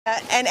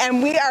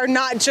And we are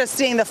not just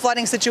seeing the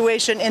flooding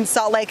situation in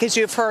Salt Lake, as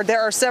you've heard. There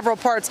are several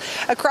parts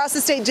across the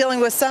state dealing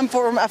with some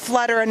form of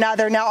flood or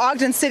another. Now,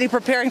 Ogden City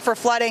preparing for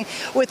flooding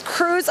with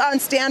crews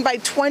on standby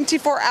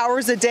 24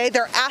 hours a day.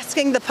 They're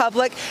asking the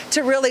public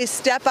to really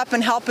step up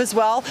and help as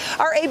well.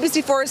 Our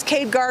ABC4's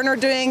Cade Garner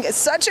doing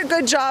such a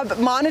good job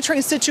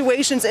monitoring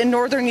situations in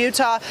northern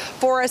Utah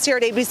for us here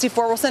at ABC4.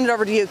 We'll send it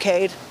over to you,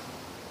 Cade.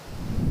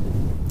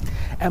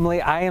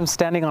 Emily, I am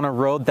standing on a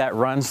road that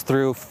runs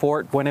through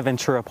Fort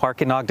Buenaventura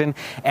Park in Ogden,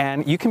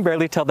 and you can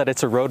barely tell that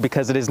it's a road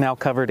because it is now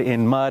covered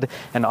in mud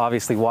and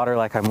obviously water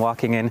like I'm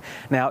walking in.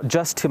 Now,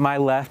 just to my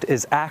left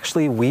is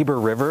actually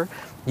Weber River.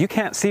 You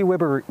can't see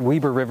Weber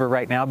River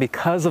right now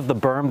because of the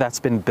berm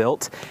that's been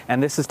built,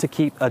 and this is to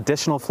keep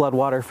additional flood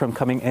water from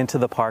coming into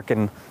the park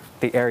and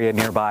the area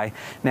nearby.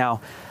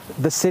 Now,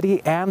 the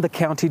city and the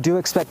county do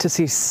expect to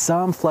see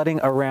some flooding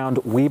around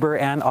Weber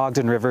and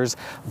Ogden rivers,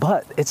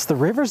 but it's the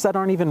rivers that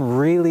aren't even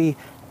really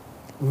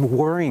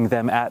worrying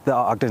them at the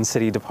Ogden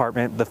City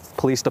Department, the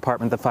police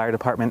department, the fire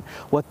department.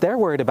 What they're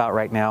worried about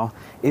right now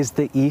is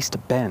the East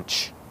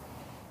Bench.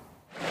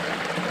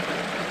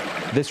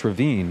 This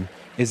ravine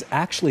is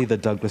actually the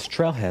Douglas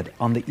Trailhead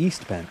on the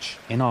East Bench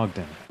in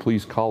Ogden.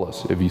 Please call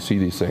us if you see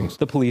these things.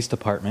 The police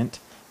department,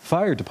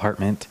 fire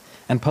department,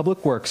 and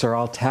Public Works are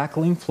all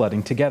tackling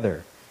flooding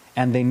together,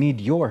 and they need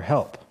your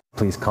help.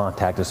 Please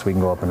contact us so we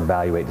can go up and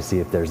evaluate to see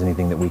if there's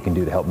anything that we can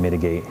do to help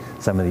mitigate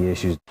some of the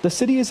issues. The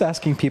city is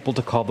asking people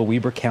to call the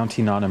Weber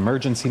County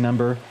non-emergency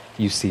number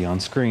you see on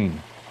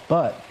screen.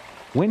 But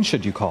when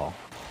should you call?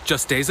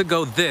 Just days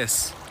ago,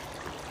 this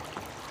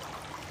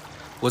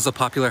was a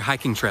popular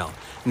hiking trail.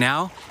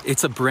 Now,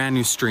 it's a brand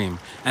new stream,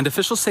 and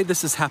officials say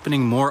this is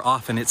happening more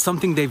often. It's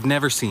something they've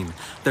never seen.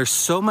 There's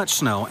so much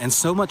snow and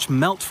so much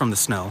melt from the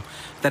snow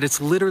that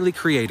it's literally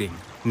creating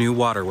new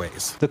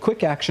waterways. The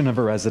quick action of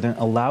a resident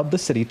allowed the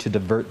city to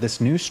divert this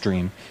new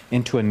stream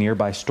into a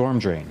nearby storm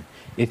drain.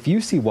 If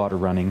you see water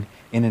running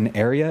in an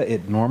area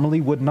it normally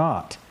would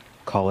not,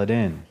 call it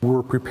in.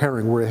 We're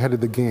preparing, we're ahead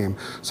of the game.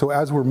 So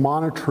as we're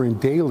monitoring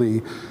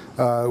daily,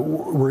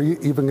 we're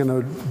even going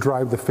to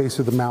drive the face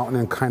of the mountain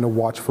and kind of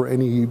watch for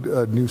any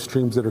new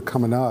streams that are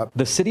coming up.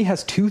 The city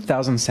has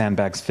 2,000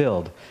 sandbags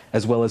filled,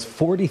 as well as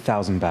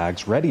 40,000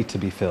 bags ready to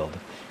be filled,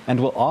 and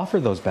will offer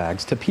those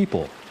bags to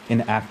people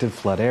in active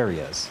flood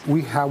areas.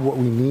 We have what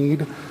we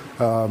need,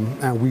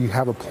 and we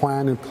have a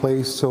plan in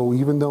place, so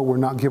even though we're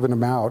not giving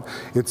them out,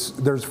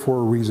 there's for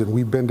a reason.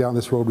 We've been down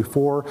this road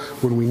before.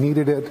 When we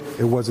needed it,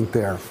 it wasn't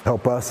there.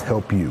 Help us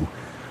help you.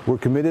 We're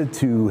committed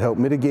to help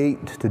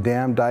mitigate, to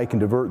dam, dike,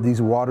 and divert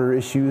these water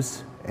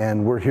issues,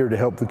 and we're here to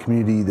help the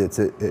community that's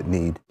at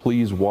need.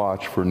 Please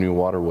watch for new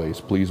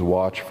waterways. Please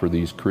watch for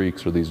these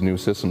creeks or these new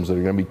systems that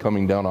are going to be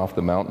coming down off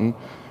the mountain,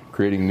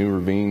 creating new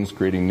ravines,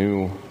 creating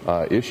new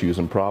issues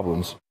and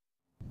problems.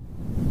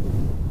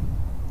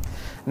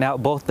 Now,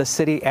 both the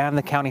city and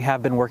the county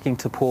have been working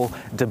to pull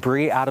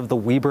debris out of the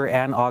Weber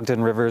and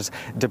Ogden rivers.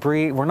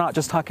 Debris, we're not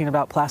just talking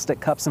about plastic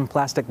cups and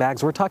plastic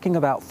bags, we're talking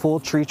about full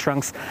tree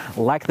trunks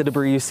like the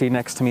debris you see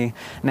next to me.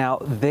 Now,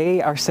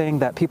 they are saying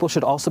that people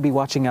should also be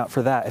watching out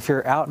for that. If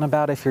you're out and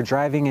about, if you're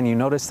driving and you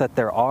notice that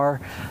there are,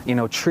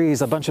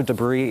 trees, a bunch of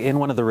debris in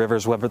one of the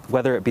rivers,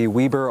 whether it be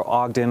Weber,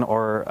 Ogden,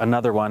 or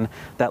another one,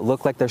 that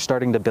look like they're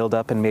starting to build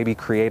up and maybe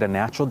create a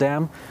natural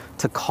dam,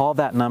 to call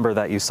that number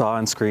that you saw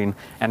on screen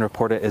and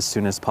report it as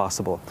soon as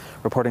possible.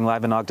 Reporting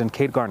live in Ogden,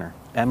 Cade Garner.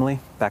 Emily,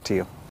 back to you.